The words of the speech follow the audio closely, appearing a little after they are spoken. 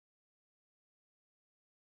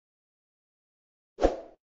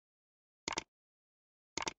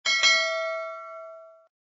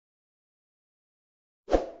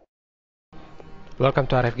Welcome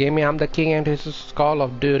to RF Gaming. I'm the King and this is Call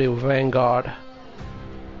of Duty Vanguard.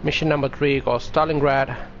 Mission number 3 called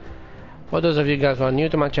Stalingrad. For those of you guys who are new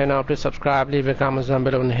to my channel, please subscribe, leave a comment down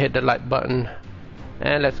below and hit the like button.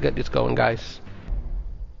 And let's get this going, guys.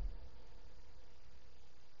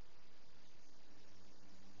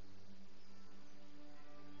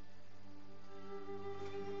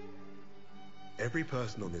 Every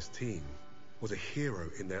person on this team was a hero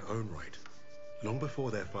in their own right, long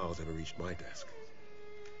before their files ever reached my desk.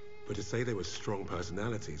 But to say they were strong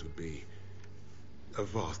personalities would be a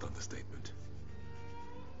vast understatement.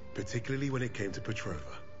 Particularly when it came to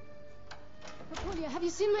Petrova. Napoleon, have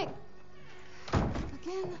you seen my...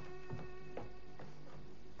 Again?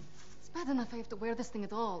 It's bad enough I have to wear this thing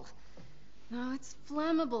at all. Now it's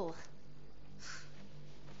flammable. All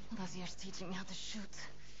those years teaching me how to shoot.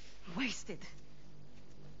 Wasted.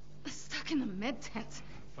 Stuck in a med tent.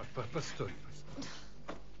 Постой.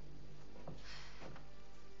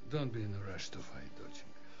 Don't be in a rush to fight,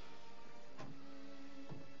 доченька.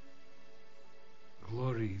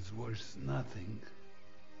 Glory is worth nothing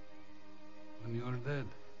when you're dead.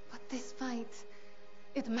 But this fight,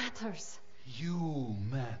 it matters. You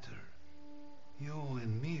matter. You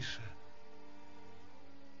and Misha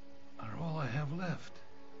are all I have left.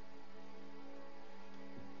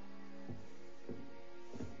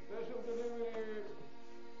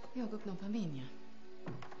 Eu não paminha.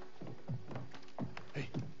 Hey,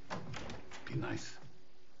 be nice.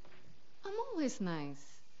 I'm always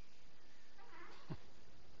nice.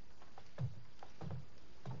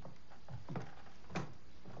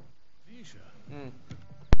 Misha,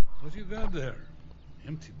 what you got there?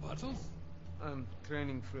 Empty bottles? I'm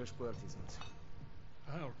training fresh partisans.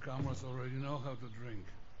 Our comrades already know how to drink.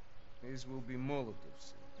 These will be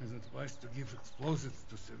Molotovs. Is it wise to give explosives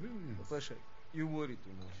to civilians? Pasha, you worry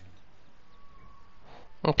too much.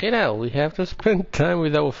 Okay, now we have to spend time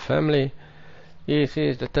with our family. This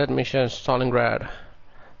is the third mission, Stalingrad.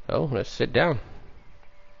 So let's sit down.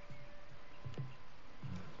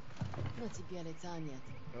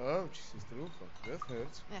 Ouch, сеструха, that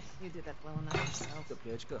hurts. You did that well enough yourself.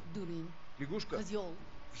 Топлячка. Дурень. Лягушка. Козёл.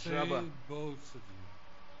 Шаба. Say both of you.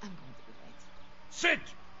 I'm going to be late. Sit!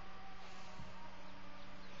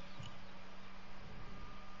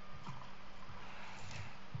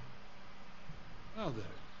 Now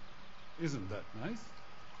there. Isn't that nice?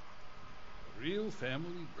 A real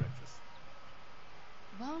family breakfast.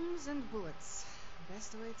 Bombs and bullets.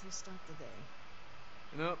 Best way to start the day.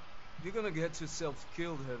 You know, you're gonna get yourself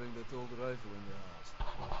killed having that old rifle in the house.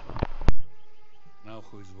 Now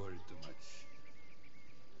who is worried too much?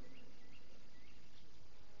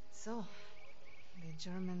 So, the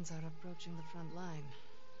Germans are approaching the front line.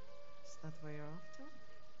 Is that where you're off to?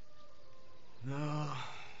 No,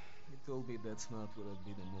 he told me that's not where I'd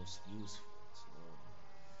be the most useful. So,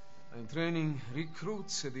 I'm training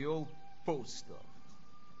recruits at the old post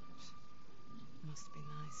office. Must be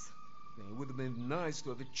nice. Yeah, it would have been nice to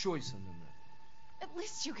have a choice on the map. At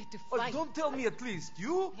least you get to Oh, fight. don't tell me at least.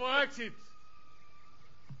 You? Watch it!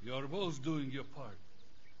 You're both doing your part.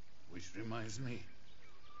 Which reminds me,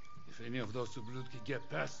 if any of those Tobruk get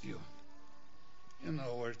past you, you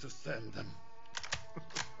know where to send them.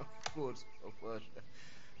 Of course, Pasha.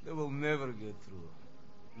 They will never get through.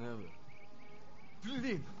 Never.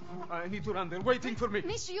 Blin! I need to run. They're waiting for me.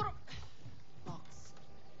 Misha, you're... Box.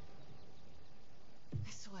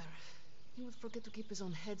 I swear, he would forget to keep his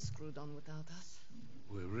own head screwed on without us.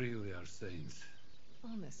 We really are saints.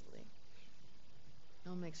 Honestly.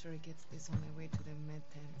 I'll make sure he gets this on the way to the med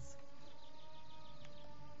tents.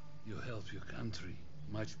 You help your country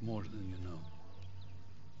much more than you know.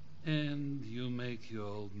 And you make your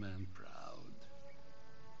old man proud.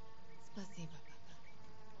 Spasiba,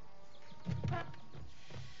 Papa.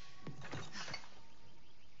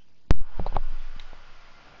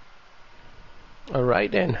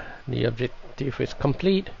 Alright then, the objective is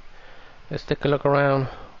complete. Let's take a look around.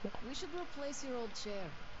 We should replace your old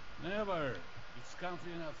chair. Never. It's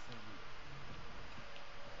comfy enough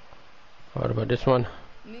for me. What about this one?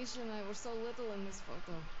 Misha and I were so little in this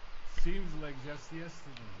photo. Seems like just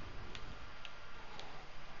yesterday.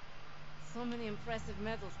 So many impressive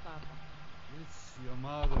medals, Papa. It's your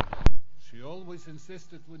mother. She always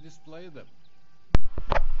insisted we display them.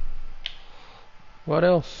 What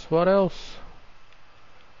else? What else?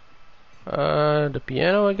 The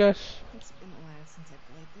piano, I guess. It's been a while since I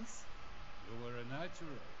played this. You were a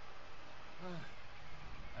natural.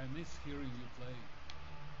 I miss hearing you play.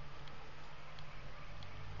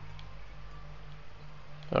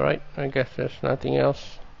 Alright, I guess there's nothing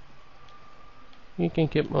else. You can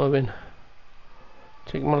keep moving.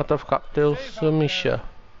 Take Molotov cocktails, Misha.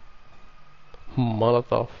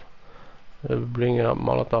 Molotov. They're bringing up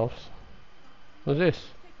Molotovs. What's this?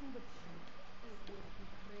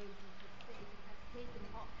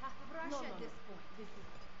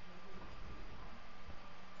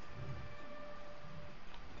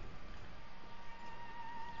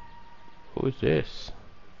 Who is this?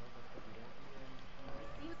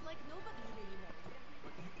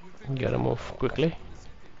 Gotta move quickly.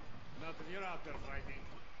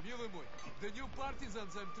 The new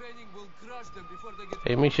partisans I'm training will crush them before they get.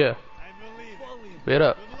 Hey Misha, wait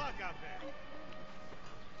up.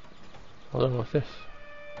 Hold on, what's this?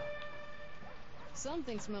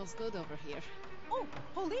 Something smells good over here. Oh,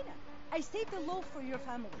 Paulina, I saved a loaf for your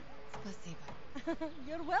family. Spasiba.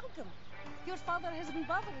 You're welcome. Your father has been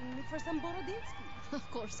bothering me for some Borodinsky. Of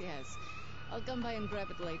course he has. I'll come by and grab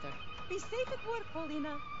it later. Be safe at work,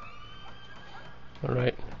 Paulina.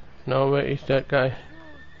 Alright, now where is that guy?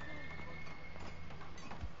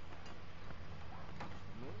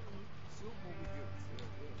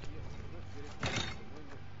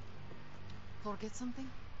 Forget something?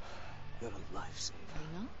 You're a lifesaver.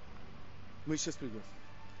 I know. We just begin.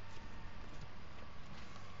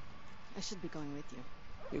 I should be going with you.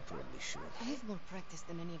 You probably should. I have more practice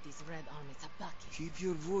than any of these Red Army tabaki. Keep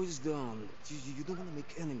your voice down. You don't want to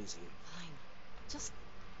make enemies here. Fine. Just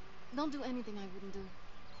don't do anything I wouldn't do.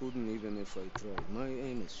 Couldn't even if I tried. My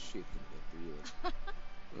aim is shit compared to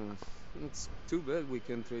yours. It's too bad we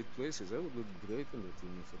can't trade places. I would look great in that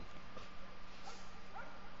uniform.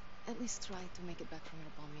 At least try to make it back from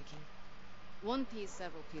your bomb making. One piece,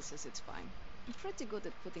 several pieces, it's fine. I'm pretty good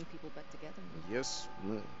at putting people back together. Yes,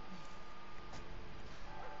 ma'am.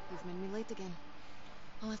 You've made me late again.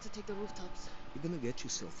 I'll have to take the rooftops. You're gonna get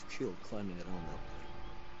yourself killed climbing around up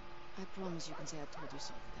there. I promise you can say I told you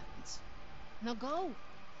so if it happens. Now go!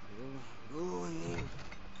 Yeah, going.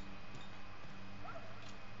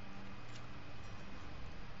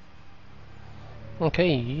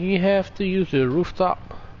 Okay, you have to use the rooftop.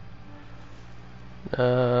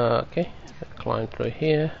 Okay, climb through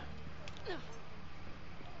here.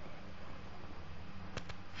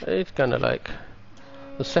 It's kinda like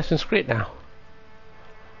Assassin's Creed now.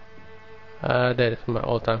 That is my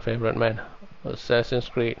all-time favorite, man. Assassin's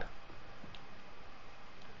Creed.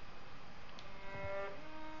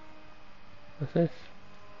 What's this?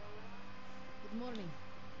 Good morning.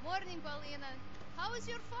 Morning, Paulina. How is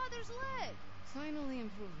your father's leg? Finally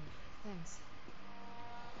improving. Thanks.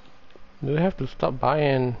 Do we have to stop by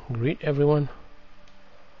and greet everyone?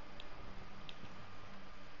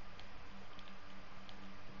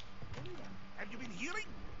 Have you been healing?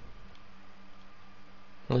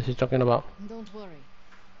 What is he talking about? Don't worry.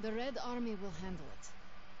 The Red Army will handle it.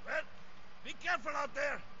 Well, be careful out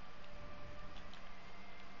there.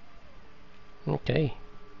 Okay.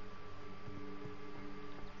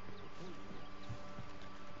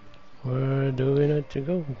 Where do we need to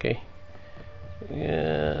go? Okay.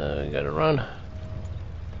 Yeah, we gotta run.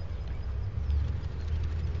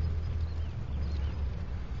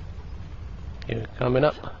 You're coming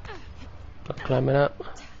up. Not climbing up.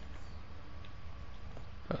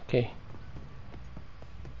 Okay.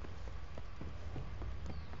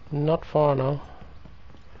 Not far now.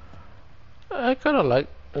 I kinda like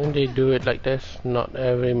when they do it like this. Not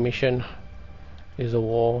every mission is a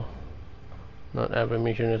war. Not every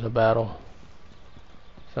mission is a battle.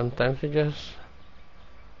 Sometimes you just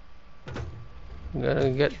gotta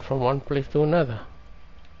get from one place to another.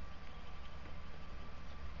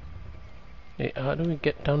 Hey, how do we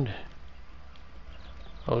get down there?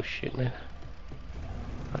 Oh shit, man.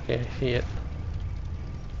 Okay, I see it.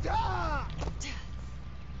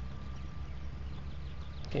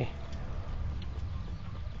 Okay.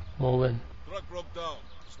 Moving. Truck broke down.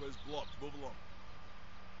 This way's blocked. Move along.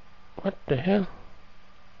 What the hell?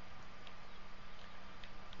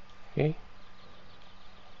 Okay.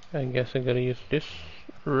 I guess I gotta use this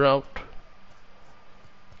route.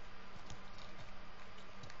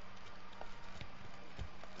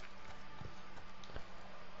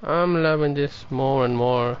 I'm loving this more and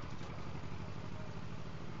more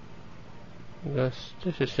because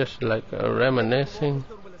this is just like a reminiscing.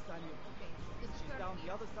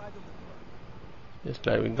 It's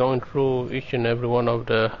like we're going through each and every one of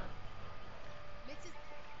the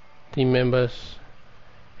team members'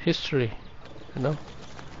 history, you know.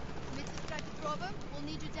 We'll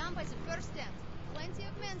need you down by the first stand. Plenty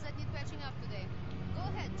of men that need patching up today. Go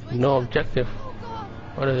ahead, join No us. objective. Oh, God.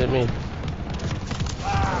 What does it mean?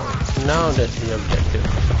 Now that's the objective.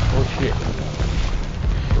 Oh shit.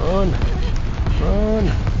 Run! Run!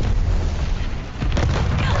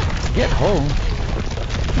 Get home!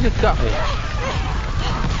 You just got me.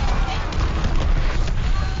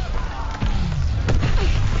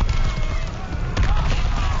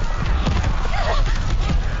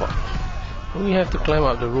 We have to climb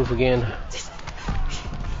up the roof again.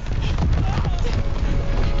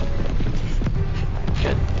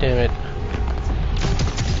 God damn it.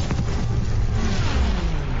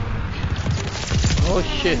 Oh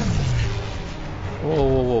shit. Whoa,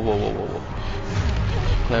 whoa, whoa, whoa, whoa, whoa.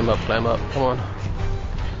 Climb up, come on.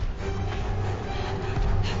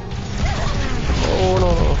 Oh no,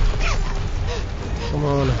 no. Come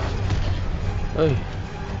on. Hey.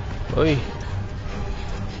 Hey.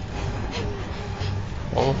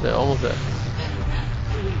 Almost there, almost there.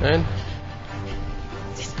 And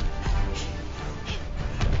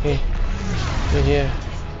okay. We're here.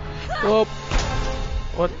 Whoop.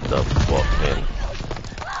 What the fuck, man?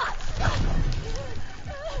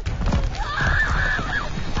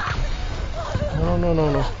 No, no,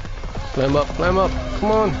 no, no. Climb up,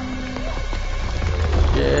 come on.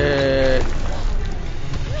 Yeah.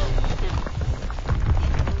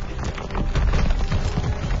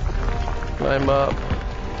 Climb up.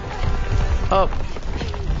 Up.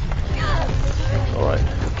 Alright.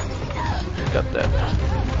 Got that.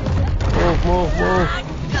 Move, move, move.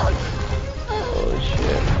 Oh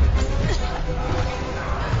shit.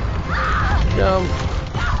 Jump.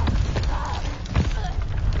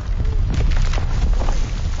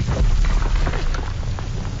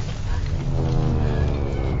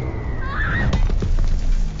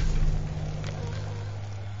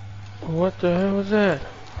 What the hell was that?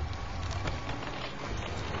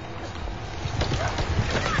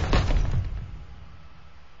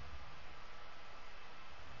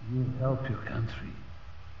 You help your country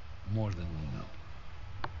more than you know.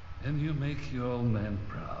 And you make your old man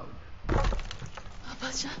proud.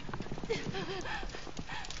 Pasha.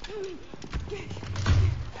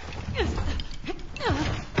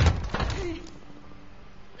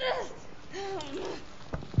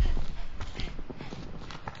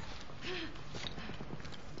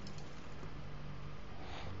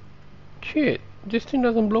 Shit, this thing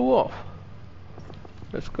doesn't blow off.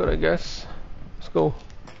 That's good, I guess. Let's go.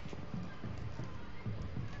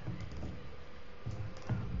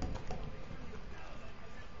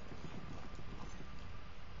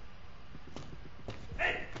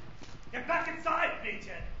 Hey! Get back inside,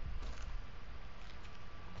 Legion!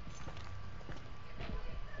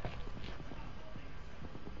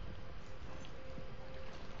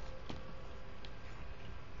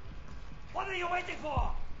 What are you waiting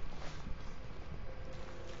for?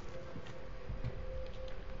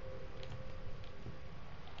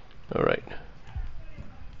 All right.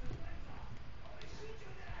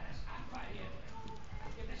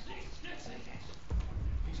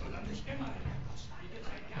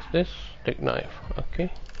 What's this? Stick knife. Okay.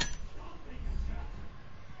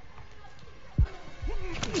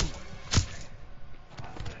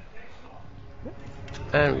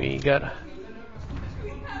 And we got. We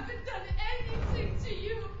haven't done anything to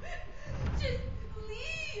you. Just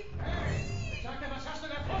leave. Sag mir, was hast du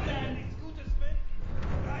gefunden? Nichts Gutes finden.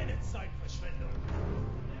 Keine Zeitverschwendung.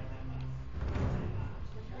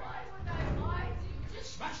 Why would I lie to you?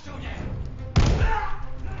 Just Was machst du denn?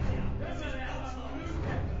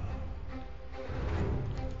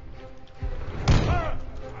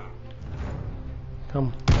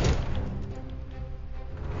 Come.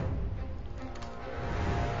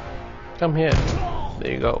 Come here.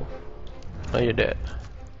 There you go. Now you're dead.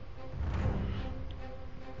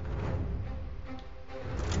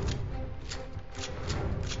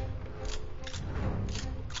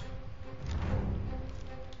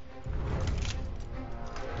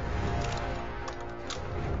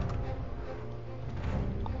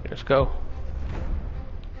 Let's go.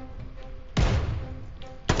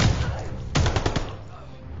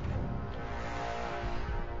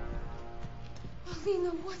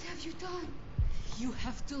 Alina, what have you done? You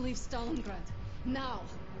have to leave Stalingrad. Now.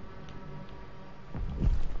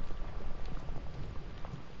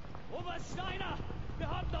 Obersteiner! Wir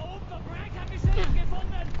haben da oben Verbrechergesellen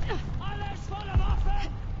gefunden! Alles voller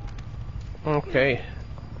Waffen! Okay.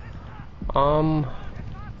 Oh.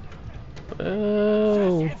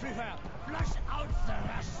 Everywhere! Flush out the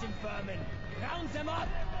Russian vermin! Round them up!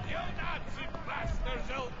 You Nazi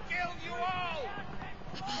bastards! I'll kill you all!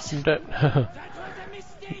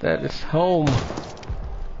 That is home.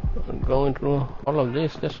 I'm going through all of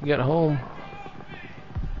this just to get home.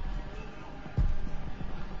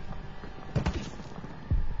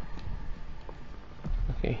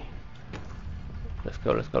 Okay. Let's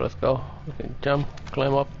go, let's go, let's go. We can jump,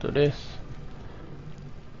 climb up to this.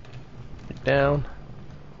 Get down.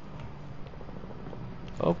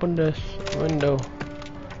 Open this window.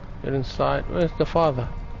 Get inside. Where's the father?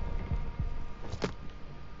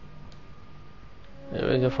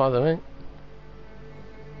 Where's your father, man?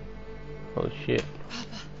 Oh shit.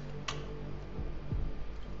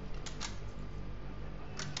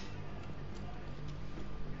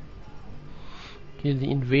 Kill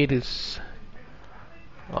the invaders.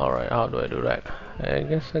 Alright, how do I do that? I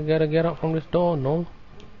guess I gotta get out from this door, no?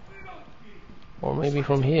 Or maybe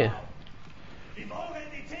from here. We've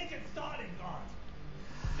already taken Stalingrad.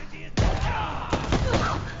 City is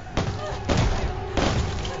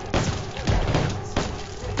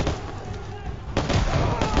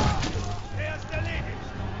There's the leaders.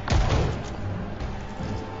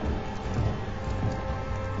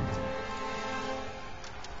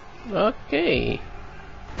 Okay.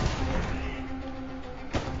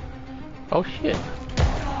 Oh shit.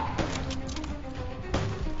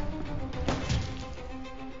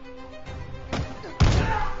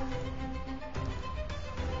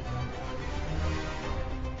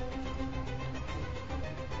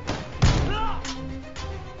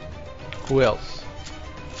 Who else?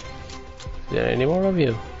 Is there any more of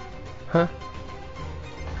you? Huh?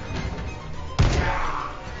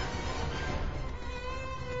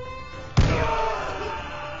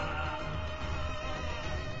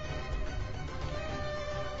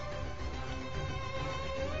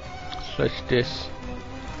 Switch this.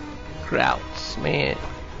 Krauts, man.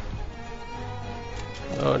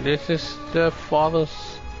 Oh, this is the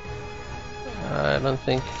father's. I don't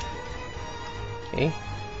think. Okay.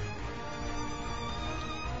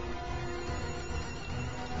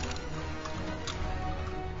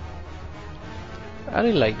 I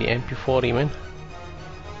really like the MP40, man.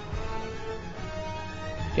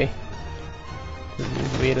 Okay. The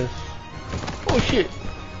invaders. Oh shit!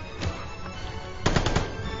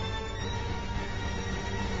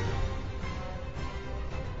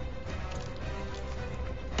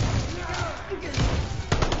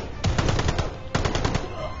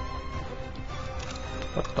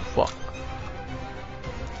 What the fuck?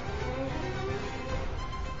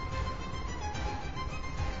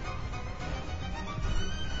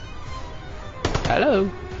 Hello?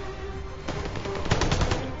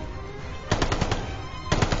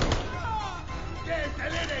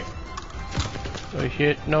 Oh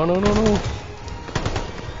shit, no, no, no, no.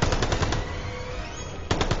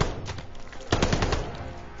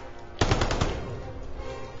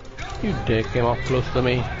 You dick came up close to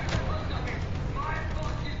me.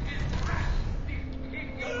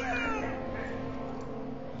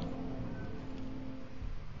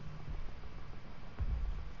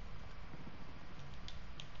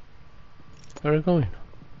 Where are we going?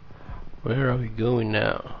 Where are we going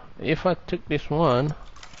now? If I took this one,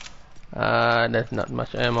 that's not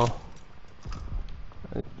much ammo.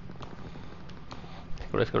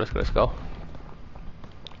 Let's go, let's go, let's go.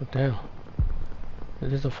 What the hell?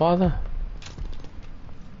 Is this the father?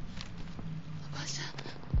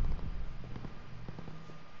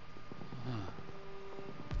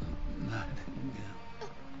 Nightingale.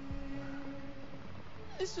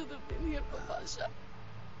 I should have been here, Papasha.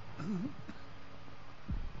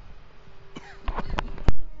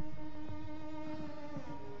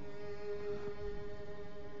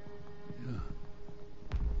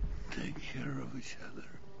 Take care of each other.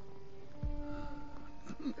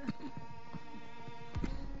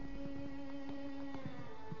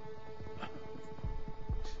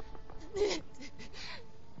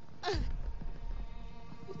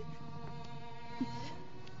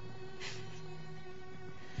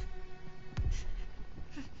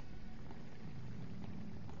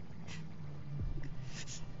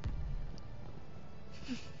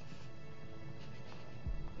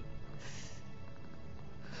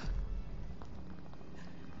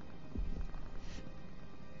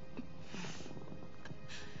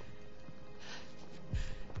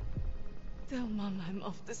 Tell Mom I'm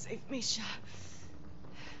off to save Misha.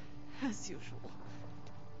 As usual.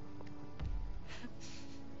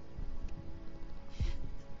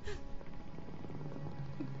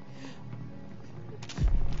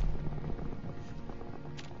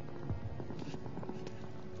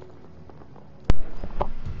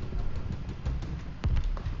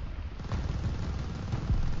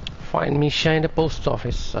 Find Misha in the post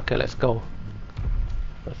office. Okay, let's go.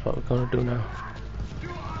 That's what we're gonna do now.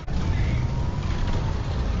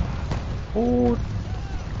 Oh,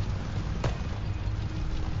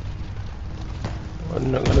 I'm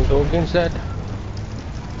not gonna go against that.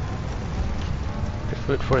 Just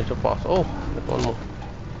wait for it to pass. Oh, there's one more.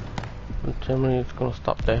 Don't tell me it's gonna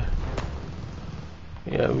stop there.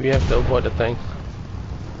 Yeah, we have to avoid the tanks.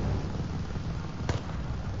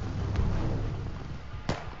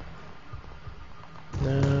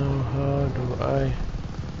 Now, how do I?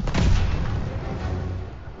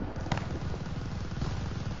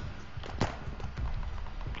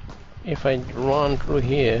 If I run through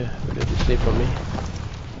here, will it be safe for me?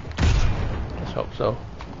 Let's hope so.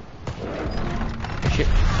 Shit.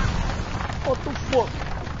 What the fuck?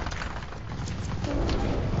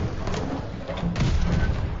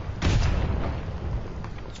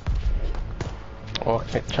 Oh, I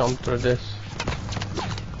can't jump through this.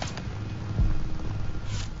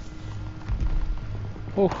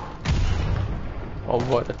 Oof.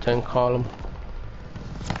 Avoid the tank column.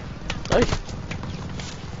 Hey.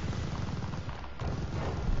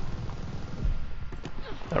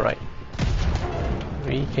 Alright.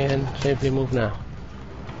 We can safely move now.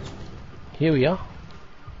 Here we are.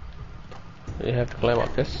 We have to climb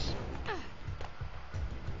up this.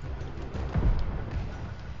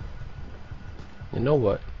 You know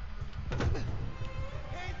what?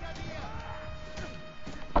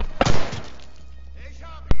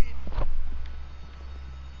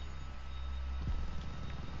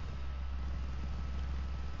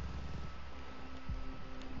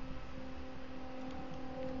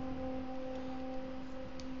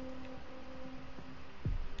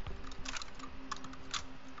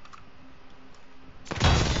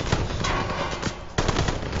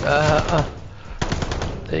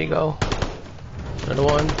 There you go. Another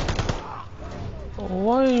one.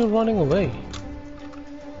 Why are you running away?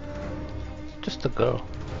 It's just a girl.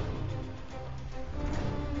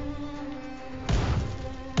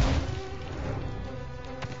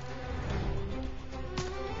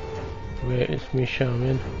 Where is Misha,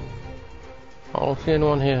 man? I don't see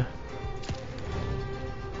anyone here.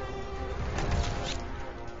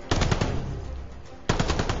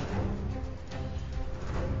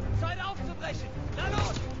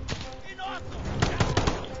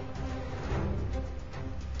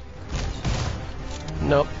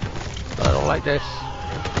 Nope, I don't like this.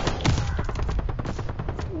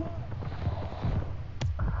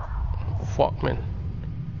 Fuck, man.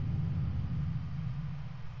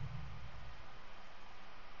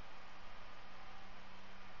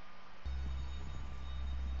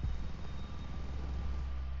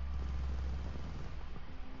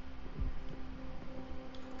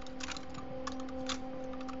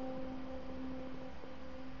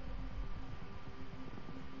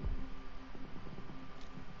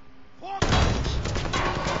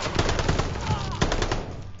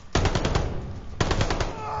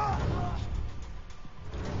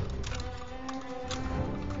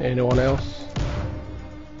 Anyone else?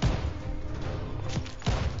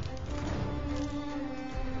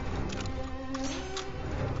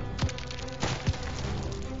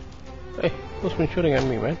 Hey, who's been shooting at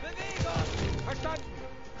me, man?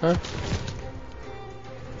 Huh?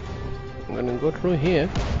 I'm gonna go through here.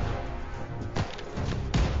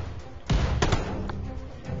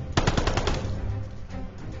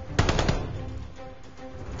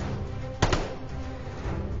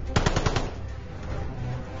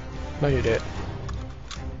 No, you did.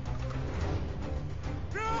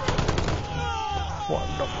 What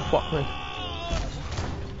the fuck, man?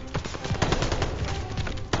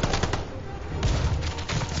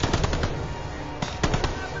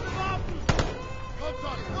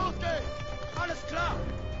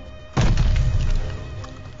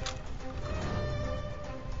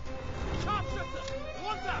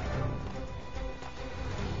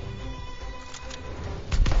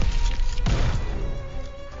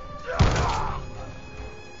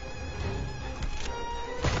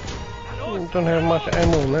 Don't have much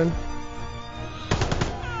ammo, man.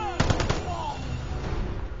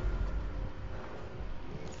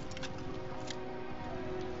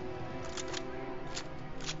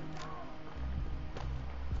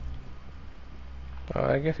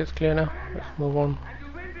 I guess it's clear now. Let's move on.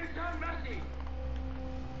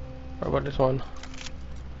 What about this one?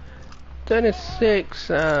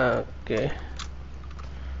 26. Okay.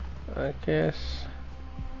 I guess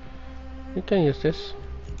we can use this.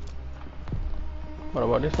 What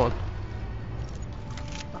about this one?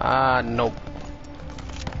 Nope.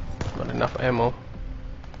 Not enough ammo.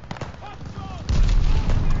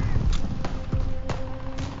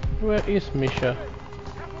 Where is Misha?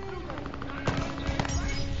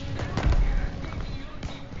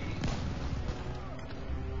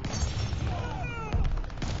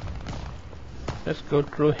 Let's go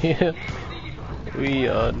through here. We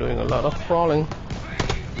are doing a lot of crawling.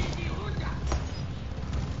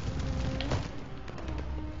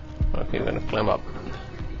 Okay, we're gonna climb up.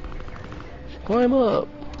 Let's climb up.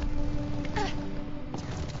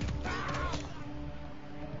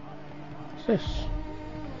 What's this?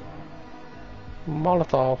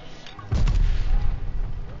 Molotovs.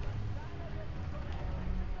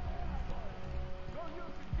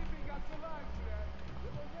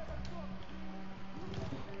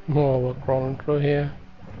 More we're crawling through here.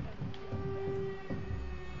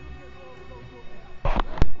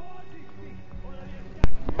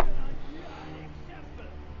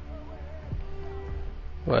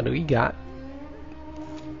 What do we got?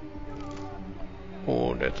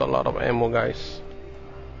 Oh, there's a lot of ammo, guys.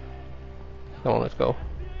 Come on, let's go.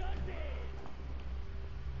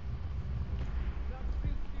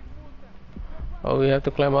 Oh, we have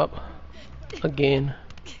to climb up again.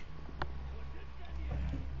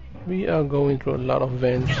 We are going through a lot of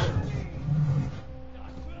vents.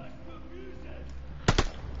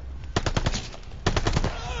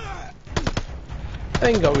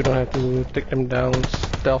 Thank God we don't have to take them down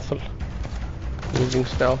stealthily, using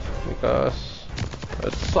stealth, because I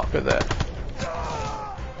suck at that.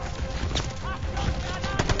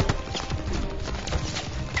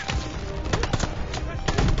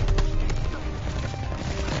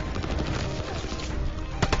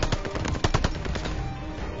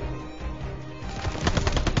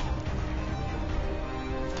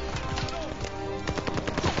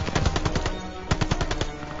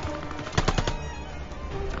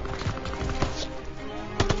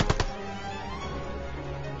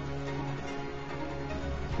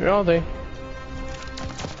 Where are they?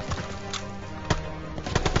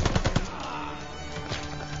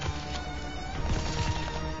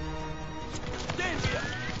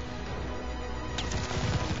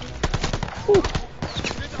 Ooh.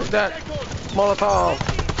 Take that Molotov!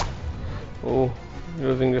 Oh,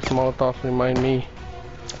 using this Molotov remind me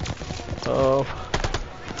of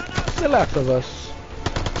The Last of Us.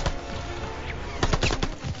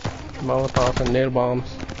 Molotov and nail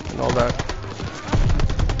bombs and all that.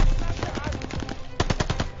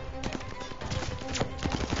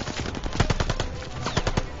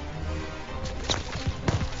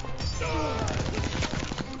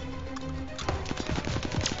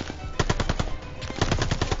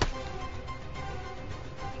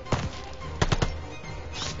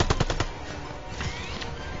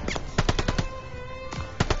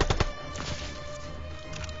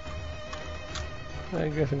 I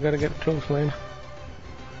guess I gotta get close, man.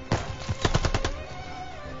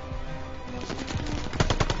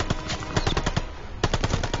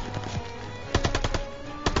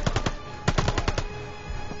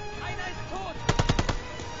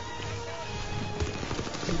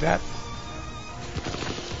 Take that.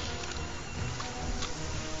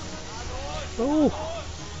 Oh!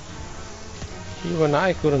 Even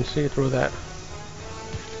I couldn't see through that.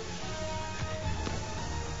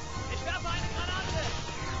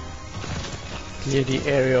 Clear the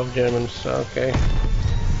area of Germans, okay.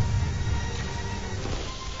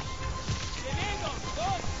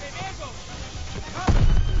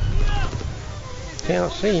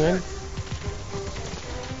 Can't see, man.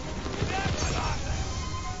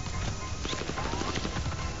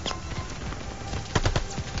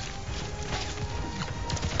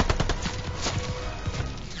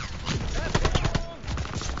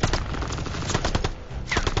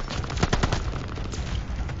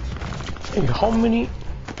 And how many?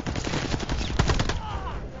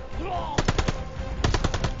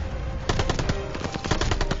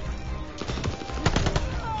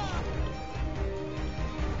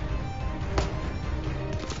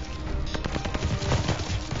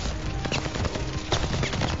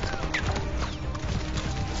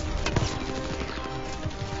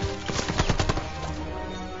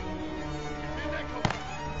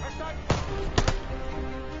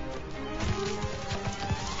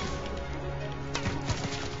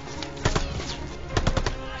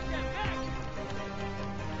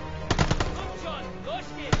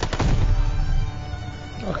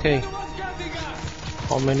 Okay.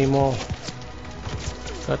 How many more?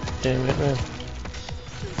 God damn it, man.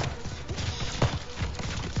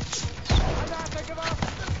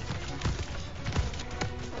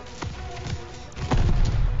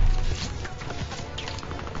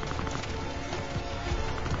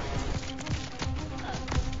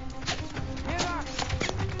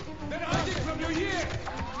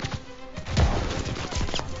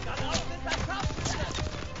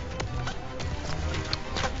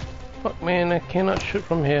 Fuck, man, I cannot shoot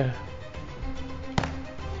from here.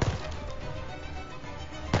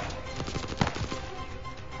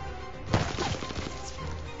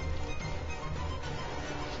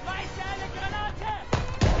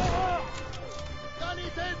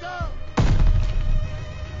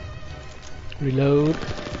 Reload.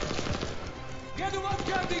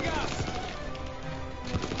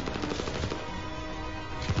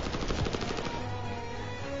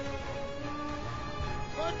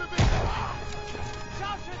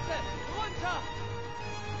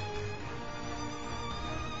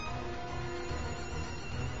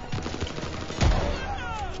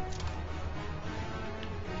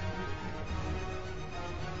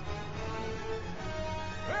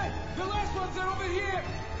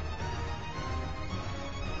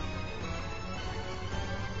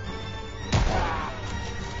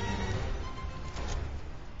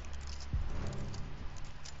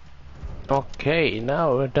 Okay,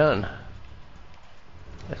 now we're done.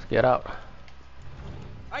 Let's get out.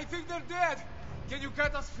 I think they're dead. Can you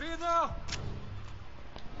cut us free now?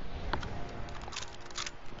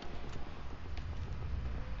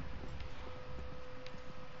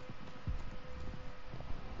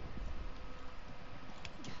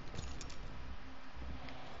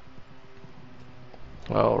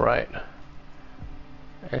 All right.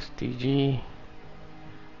 STG.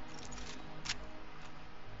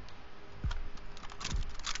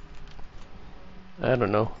 I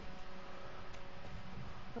don't know.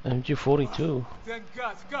 MG42. Thank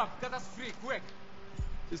God. Come, cut us free, quick.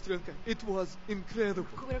 Сестренка, it was incredible.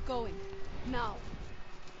 We're going. Now.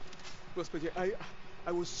 Господи,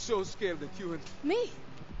 I was so scared that you and... Me?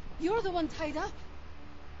 You're the one tied up.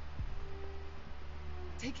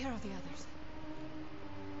 Take care of the others.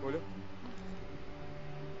 Оля?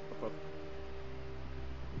 Papa.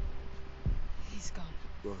 He's gone.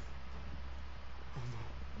 Gone. Oh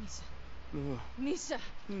no. Misha. No. Misha.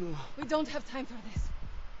 No. We don't have time for this.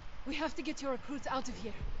 We have to get your recruits out of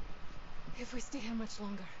here. If we stay here much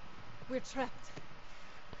longer, we're trapped.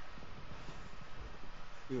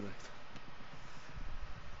 You're right.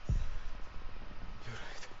 You're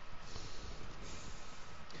right.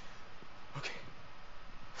 Okay.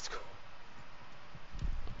 Let's go.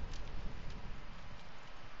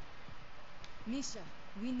 Misha,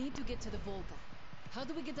 we need to get to the Volga. How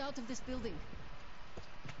do we get out of this building?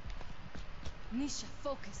 Misha,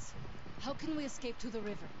 focus. How can we escape to the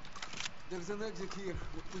river? There's an exit here.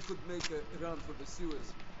 We could make a run for the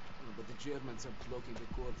sewers. But the Germans are blocking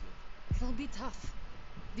the courtyard. It'll be tough.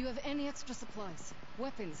 Do you have any extra supplies?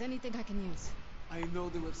 Weapons, anything I can use? I know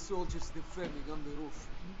there were soldiers defending on the roof.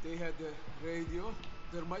 They had a radio.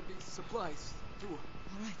 There might be supplies, too.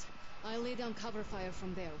 All right. I'll lay down cover fire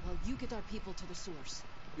from there while you get our people to the sewers.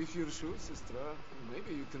 If you're sure, sister,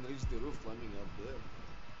 maybe you can reach the roof climbing up there.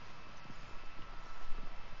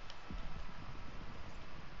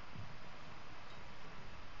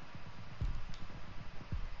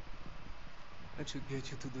 I should get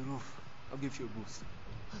you to the roof. I'll give you a boost.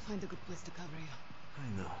 I'll find a good place to cover you. I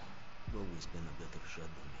know. You've always been a better shot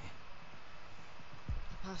than me.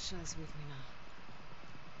 Pasha is with me now.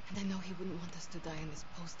 And I know he wouldn't want us to die in this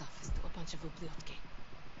post office to a bunch of ubliotki.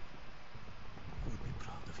 We'd be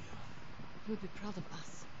proud of you. We'd be proud of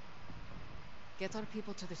us. Get our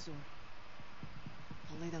people to the sewer.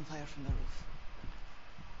 I'll lay down fire from the roof.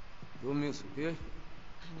 Don't miss, okay?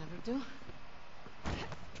 I never do.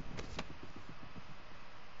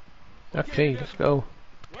 Okay, let's go.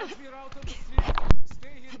 Once we're out on the street, stay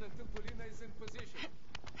here until Polina is in position.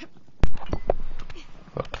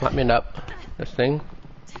 We're climbing up this thing.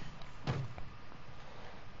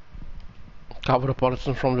 Cover the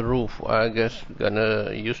person from the roof. I guess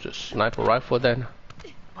gonna use the sniper rifle then.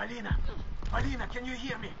 Polina! Polina, can you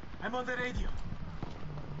hear me? I'm on the radio.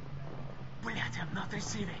 Блять, I'm not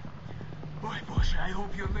receiving. Boy, Bosha, I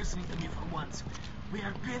hope you're listening to me for once. We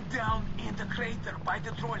are pinned down in the crater by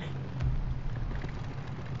the trolley.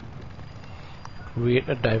 Create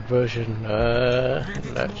a diversion. Ready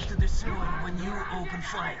to Let's... move to the sewer when you open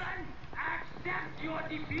fire. Accept your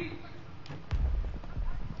defeat.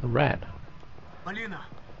 Rat. Polina,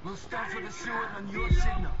 we'll start for the sewer on your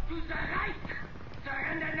signal. To the Reich.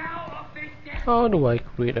 Surrender now or face death. How do I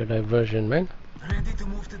create a diversion, man? Ready to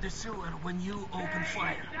move to the sewer when you open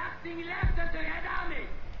fire. Nothing left of the Red Army.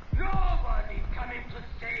 Nobody coming to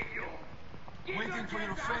save you. Give Waiting for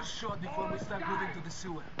your first shot before we start moving to the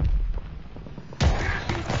sewer.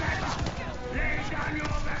 Lay down your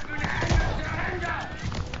weapon and surrender.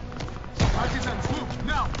 Partisans, move,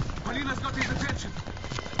 now! Polina's got his attention.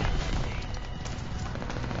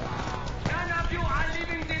 None of you are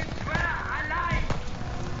leaving this square alive.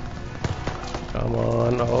 Come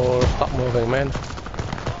on, oh, stop moving, man.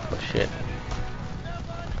 Oh, shit.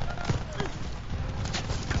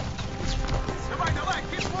 Давай,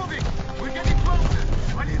 keep moving! We're getting closer!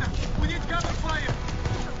 Polina, we need cover fire!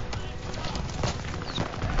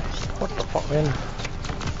 What the fuck, man?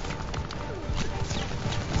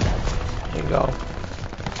 There you go.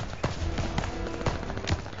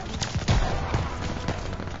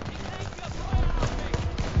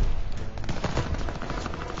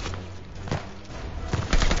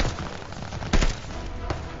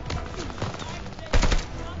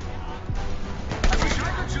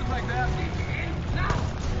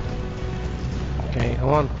 Okay, come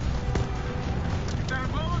on. There are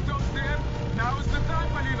Molotovs there! Now is the time,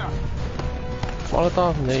 Polina!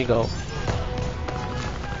 Molotov, there you go.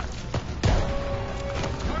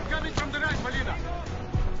 We're coming from the right, Polina!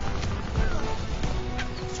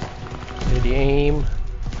 Ready aim.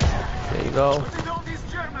 There you go. Where did all these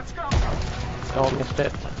Germans come from? Oh, missed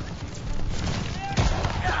it.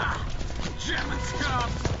 German scum!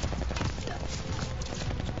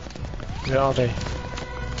 Where are they?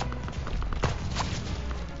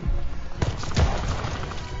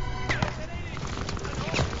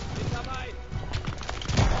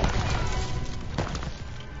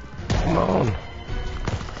 Come on.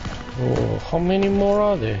 Oh, how many more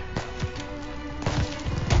are there?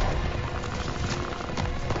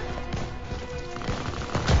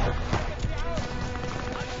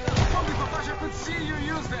 Only Papasha could see you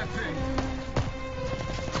use that thing.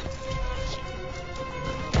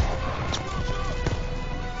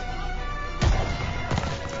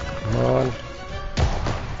 Come on.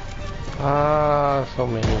 Ah, so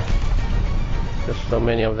many. There's so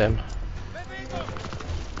many of them.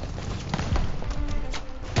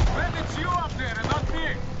 It's you up there and not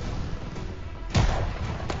me.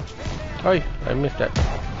 Oh, I missed that.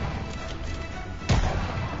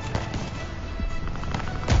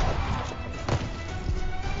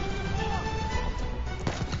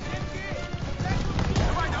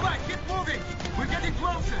 Давай, keep moving. We're getting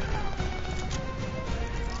closer.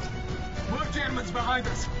 More Germans behind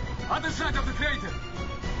us. Other side of the crater.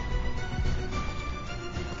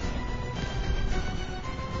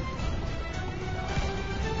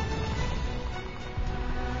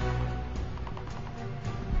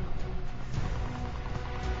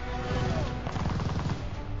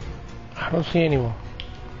 I don't see anyone.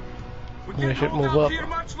 We I should can't hold move out up. here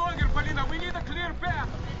much longer, Polina. We need a clear path.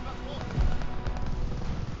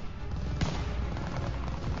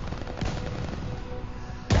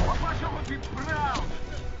 Papasha would be proud.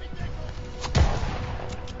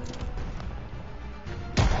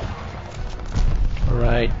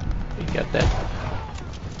 Alright, we got that.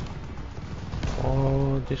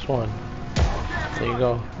 Oh, this one. There you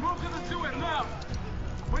go. Move to the sewer now.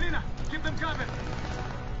 Polina, keep them covered.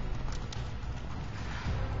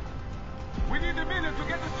 We need a minute to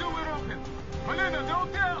get the sewer open. Polina, the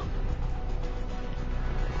hotel.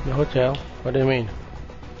 The hotel? What do you mean?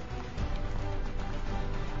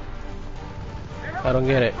 I don't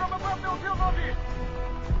get it. From above the hotel lobby.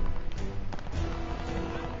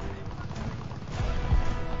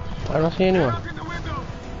 I don't see anyone. Out in the window.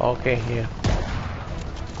 Okay, here.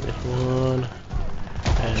 This one.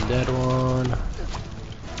 And that one.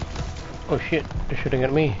 Oh shit, they're shooting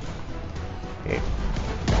at me. Okay.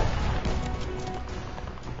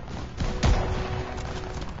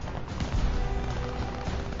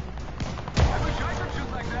 I wish I could shoot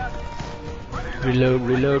like that. Polina, Reload,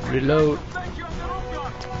 reload, reload. thank you on the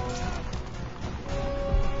rooftop.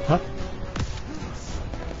 Huh?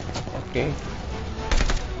 Okay.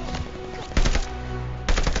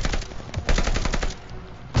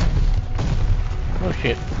 Oh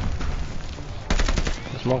shit.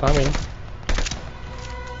 There's more coming.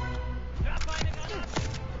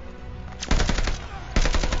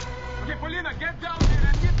 Okay, Polina, get down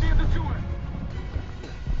there and get me in the sewer.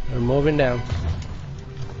 We're moving down.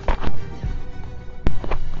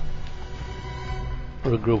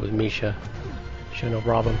 Regroup with Misha. Sure, no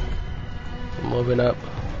problem. We're moving up.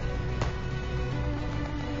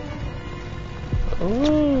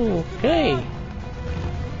 Ooh, okay.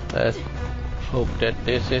 Let's hope that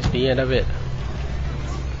this is the end of it.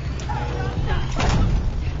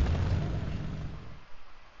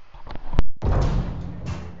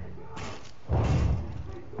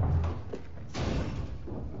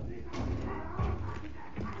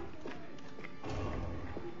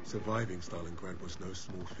 Surviving Stalingrad was no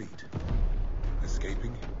small feat.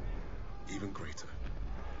 Escaping, even greater.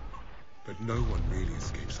 But no one really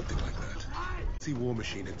escaped something like that. The war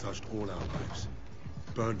machine had touched all our lives,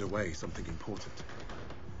 burned away something important.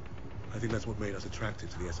 I think that's what made us attracted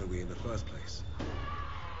to the SOE in the first place.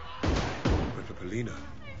 But for Polina,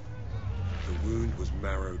 the wound was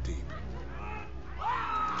marrow deep.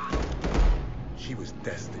 She was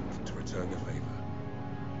destined to return the favor.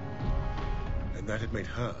 And that had made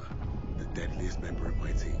her the deadliest member of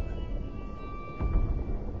my team.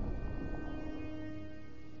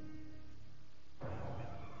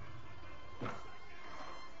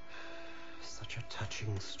 Such a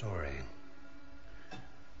touching story.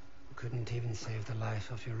 You couldn't even save the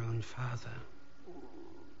life of your own father.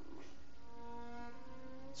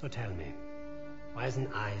 So tell me, why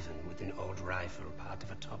isn't Ivan with an old rifle part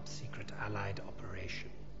of a top-secret Allied operation?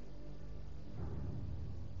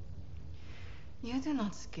 You do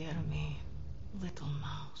not scare me, little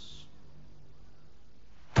mouse.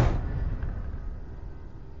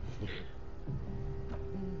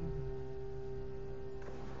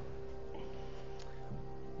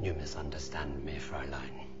 You misunderstand me,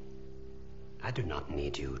 Fräulein. I do not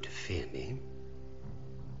need you to fear me.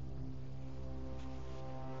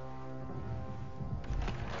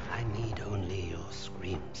 or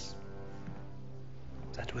screams.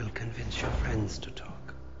 That will convince your friends to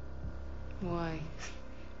talk. Why?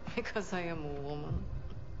 Because I am a woman.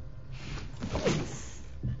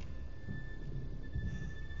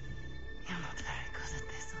 You're not very good at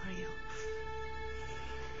this, are you?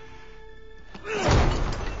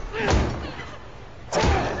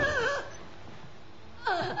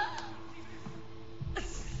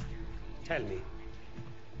 Tell me,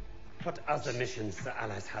 what other missions the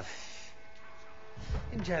Allies have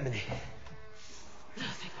in Germany?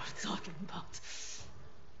 Nothing worth talking about.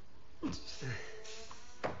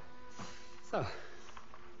 So,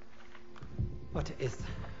 what is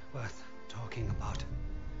worth talking about,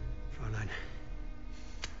 Fräulein?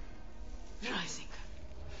 Rising.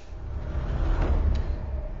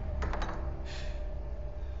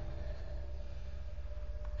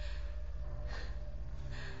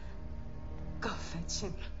 Go fetch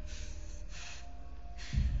him.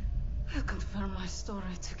 We'll confirm my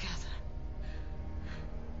story together.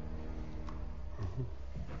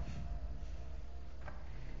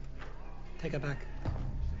 Take her back.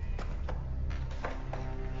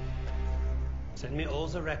 Send me all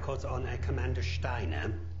the records on Commander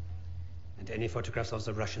Steiner and any photographs of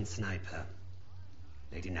the Russian sniper.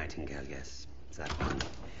 Lady Nightingale, yes, that one.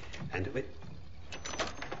 And wait.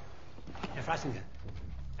 Herr Freisinger,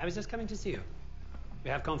 I was just coming to see you. We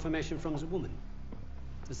have confirmation from the woman.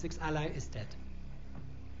 The sixth ally is dead.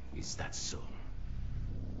 Is that so?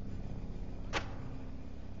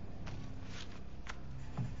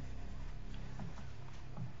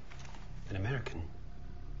 An American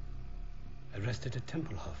arrested at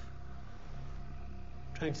Tempelhof,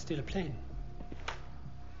 trying to steal a plane.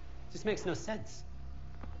 This makes no sense.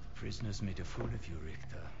 The prisoners made a fool of you,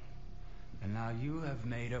 Richter. And now you have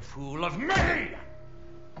made a fool of me!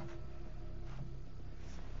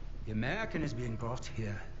 The American is being brought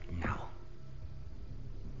here now.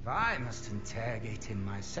 If I must interrogate him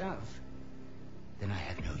myself, then I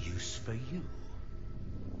have no use for you.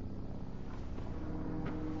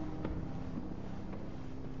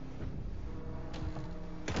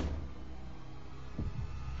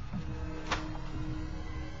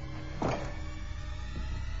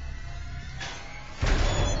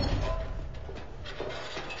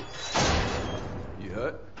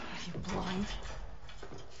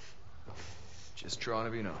 Trying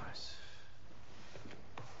to be nice.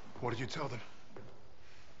 What did you tell them?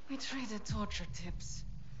 We traded torture tips.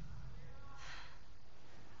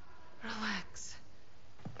 Relax.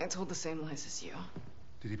 I told the same lies as you.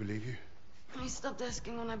 Did he believe you? He stopped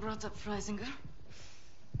asking when I brought up Freisinger.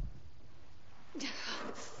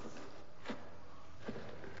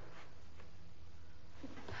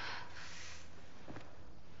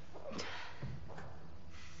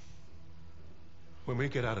 When we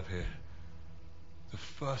get out of here, the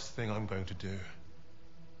first thing I'm going to do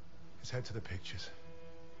is head to the pictures.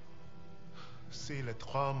 See Les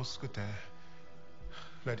Trois Mousquetaires.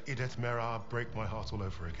 Let Edith Merard break my heart all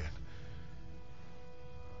over again.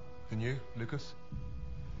 And you, Lucas?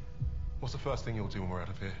 What's the first thing you'll do when we're out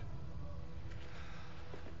of here?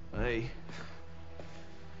 Hey.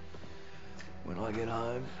 When I get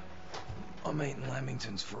home, I'm eating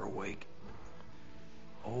lamingtons for a week.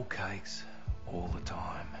 All cakes, all the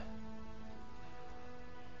time.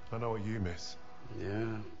 I know what you miss.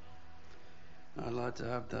 Yeah. I'd like to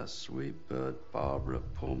have that sweet bird Barbara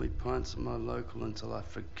pour me pints at my local until I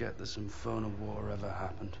forget this infernal war ever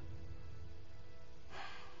happened.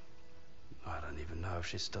 I don't even know if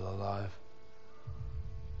she's still alive.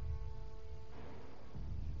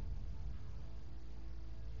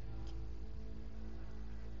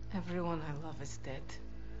 Everyone I love is dead.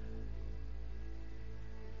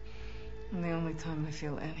 And the only time I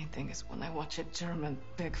feel anything is when I watch a German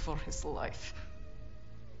beg for his life.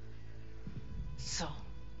 So,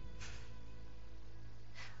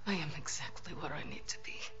 I am exactly where I need to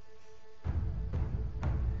be.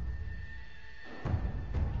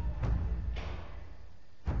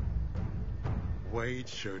 Wade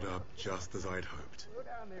showed up just as I'd hoped.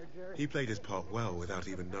 He played his part well without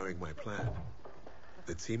even knowing my plan.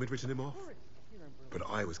 The team had written him off, but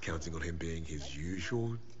I was counting on him being his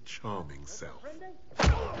usual charming self.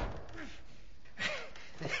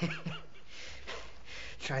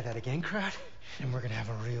 Try that again, Crowd, and we're gonna have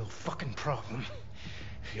a real fucking problem.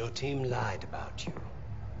 Your team lied about you,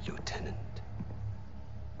 Lieutenant.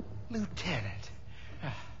 Lieutenant?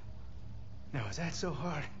 Now, is that so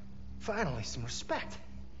hard? Finally, some respect.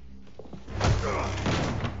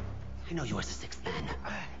 I know you as the sixth man.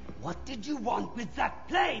 What did you want with that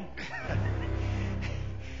plane?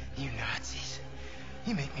 You Nazis.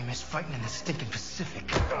 You make me miss fighting in the stinking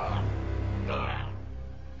Pacific.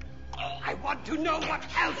 I I want to know what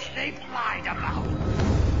else they've lied about.